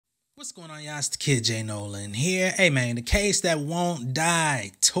What's going on, y'all? It's the kid J Nolan here. Hey man, the case that won't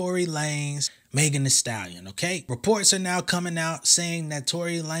die. Tory Lanez, Megan Thee Stallion, okay? Reports are now coming out saying that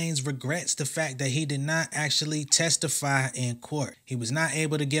Tory Lanez regrets the fact that he did not actually testify in court. He was not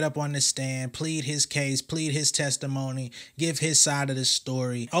able to get up on the stand, plead his case, plead his testimony, give his side of the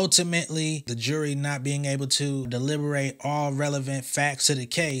story. Ultimately, the jury not being able to deliberate all relevant facts to the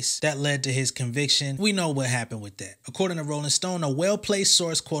case that led to his conviction. We know what happened with that. According to Rolling Stone, a well-placed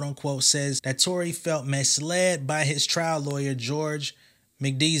source, quote unquote, says that Tory felt misled by his trial lawyer, George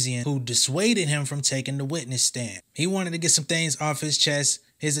McDezian, who dissuaded him from taking the witness stand. He wanted to get some things off his chest.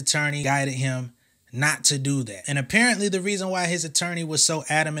 His attorney guided him not to do that. And apparently the reason why his attorney was so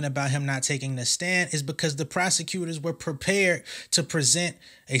adamant about him not taking the stand is because the prosecutors were prepared to present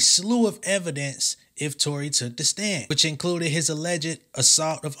a slew of evidence if Tory took the stand, which included his alleged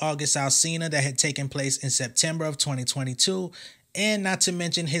assault of August Alsina that had taken place in September of 2022, and not to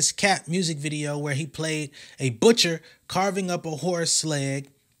mention his Cap music video where he played a butcher carving up a horse leg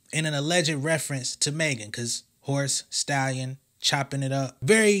in an alleged reference to Megan, because horse, stallion, chopping it up.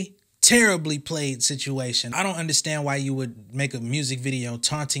 Very terribly played situation. I don't understand why you would make a music video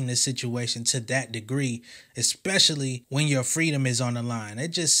taunting this situation to that degree, especially when your freedom is on the line. It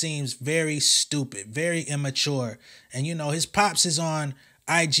just seems very stupid, very immature. And you know, his pops is on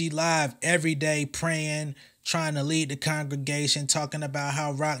IG Live every day praying, trying to lead the congregation, talking about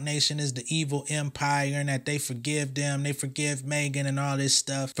how Rock Nation is the evil empire and that they forgive them, they forgive Megan and all this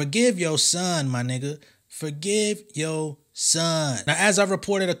stuff. Forgive your son, my nigga. Forgive your son. Now, as I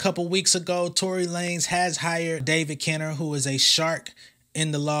reported a couple weeks ago, Tory Lanez has hired David Kenner, who is a shark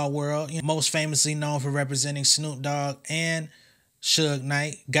in the law world, most famously known for representing Snoop Dogg and Suge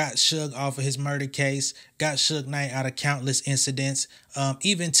Knight. Got Suge off of his murder case, got Suge Knight out of countless incidents.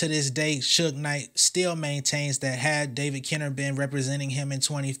 Even to this day, Suge Knight still maintains that had David Kenner been representing him in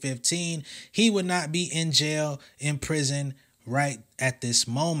 2015, he would not be in jail, in prison right at this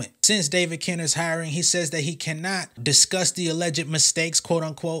moment. Since David Kenner's hiring, he says that he cannot discuss the alleged mistakes, quote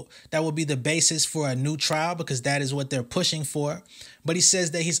unquote, that will be the basis for a new trial, because that is what they're pushing for. But he says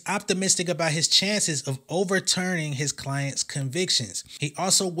that he's optimistic about his chances of overturning his client's convictions. He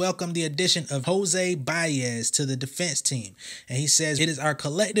also welcomed the addition of Jose Baez to the defense team. And he says, it is our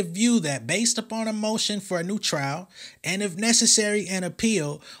collective view that based upon a motion for a new trial, and if necessary an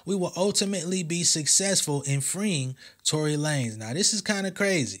appeal, we will ultimately be successful in freeing Tory Lanez. Now, this is kind of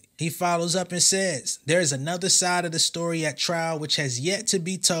crazy. He follows up and says, there is another side of the story at trial which has yet to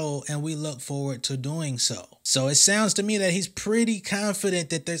be told, and we look forward to doing so. So it sounds to me that he's pretty confident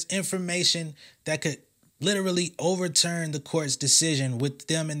that there's information that could literally overturn the court's decision with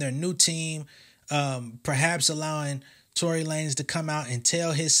them and their new team, perhaps allowing Tory Lanez to come out and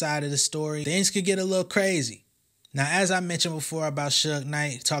tell his side of the story. Things could get a little crazy. Now, as I mentioned before about Suge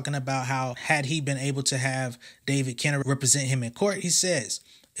Knight, talking about how had he been able to have David Kenner represent him in court, he says,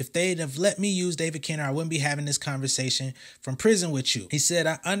 if they'd have let me use David Kenner, I wouldn't be having this conversation from prison with you. He said,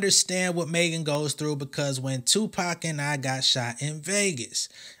 I understand what Megan goes through because when Tupac and I got shot in Vegas,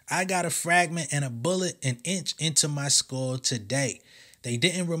 I got a fragment and a bullet an inch into my skull today. They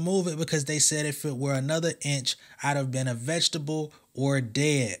didn't remove it because they said if it were another inch, I'd have been a vegetable or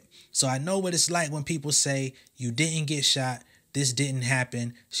dead. So I know what it's like when people say, you didn't get shot, this didn't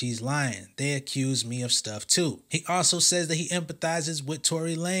happen, she's lying. They accuse me of stuff too. He also says that he empathizes with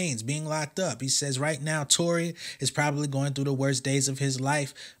Tory Lanez being locked up. He says right now Tory is probably going through the worst days of his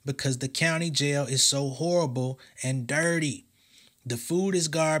life because the county jail is so horrible and dirty. The food is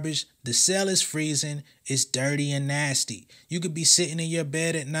garbage, the cell is freezing, it's dirty and nasty. You could be sitting in your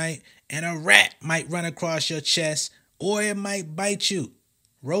bed at night and a rat might run across your chest or it might bite you.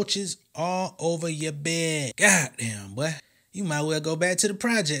 Roaches all over your bed. Goddamn, boy. You might well go back to the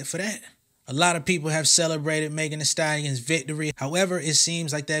project for that. A lot of people have celebrated Megan Thee Stallion's victory. However, it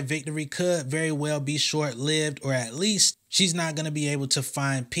seems like that victory could very well be short-lived, or at least she's not going to be able to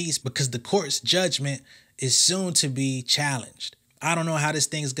find peace because the court's judgment is soon to be challenged. I don't know how this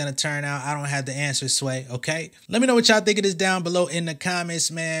thing's going to turn out. I don't have the answer, Sway, okay? Let me know what y'all think of this down below in the comments,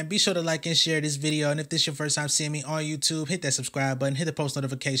 man. Be sure to like and share this video. And if this is your first time seeing me on YouTube, hit that subscribe button, hit the post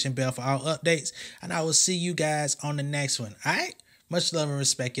notification bell for all updates. And I will see you guys on the next one, all right? Much love and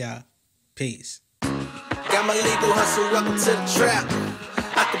respect, y'all. Peace. Got my legal hustle, welcome to the trap.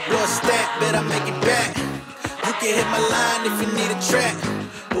 I could blow a stack, bet I make it back. You can hit my line if you need a track,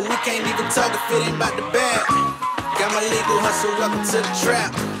 but we can't even talk if it ain't about the bag. Got my legal hustle, welcome to the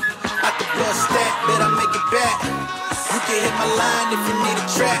trap. I could blow a stack, bet I make it back. You can hit my line if you need a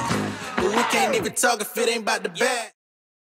track, but we can't even talk if it ain't about the bag.